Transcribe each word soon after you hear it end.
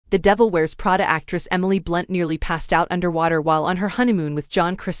The Devil Wears Prada actress Emily Blunt nearly passed out underwater while on her honeymoon with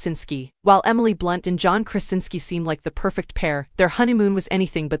John Krasinski. While Emily Blunt and John Krasinski seemed like the perfect pair, their honeymoon was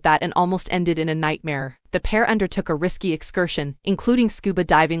anything but that and almost ended in a nightmare. The pair undertook a risky excursion, including scuba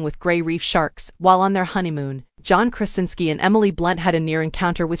diving with gray reef sharks, while on their honeymoon. John Krasinski and Emily Blunt had a near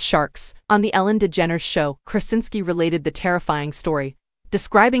encounter with sharks. On the Ellen DeGeneres show, Krasinski related the terrifying story,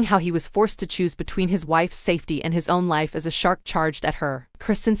 describing how he was forced to choose between his wife's safety and his own life as a shark charged at her.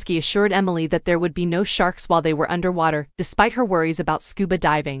 Krasinski assured Emily that there would be no sharks while they were underwater, despite her worries about scuba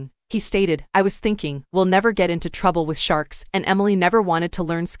diving. He stated, "I was thinking, we'll never get into trouble with sharks, and Emily never wanted to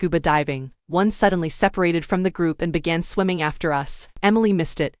learn scuba diving. One suddenly separated from the group and began swimming after us. Emily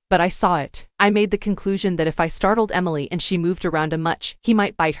missed it, but I saw it. I made the conclusion that if I startled Emily and she moved around much, he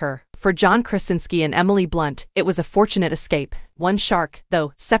might bite her." For John Krasinski and Emily Blunt, it was a fortunate escape. One shark,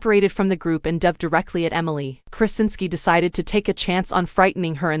 though, separated from the group and dove directly at Emily. Krasinski decided to take a chance on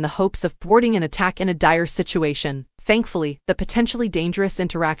frightening her in the hopes of thwarting an attack in a dire situation. Thankfully, the potentially dangerous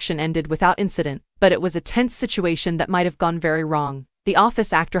interaction ended without incident, but it was a tense situation that might have gone very wrong. The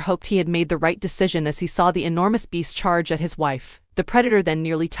Office actor hoped he had made the right decision as he saw the enormous beast charge at his wife. The predator then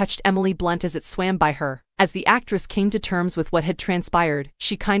nearly touched Emily Blunt as it swam by her. As the actress came to terms with what had transpired,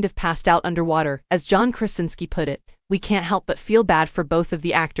 she kind of passed out underwater. As John Krasinski put it, "We can't help but feel bad for both of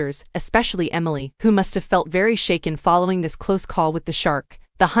the actors, especially Emily, who must have felt very shaken following this close call with the shark."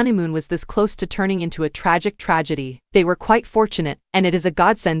 The honeymoon was this close to turning into a tragic tragedy. They were quite fortunate, and it is a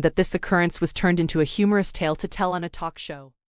godsend that this occurrence was turned into a humorous tale to tell on a talk show.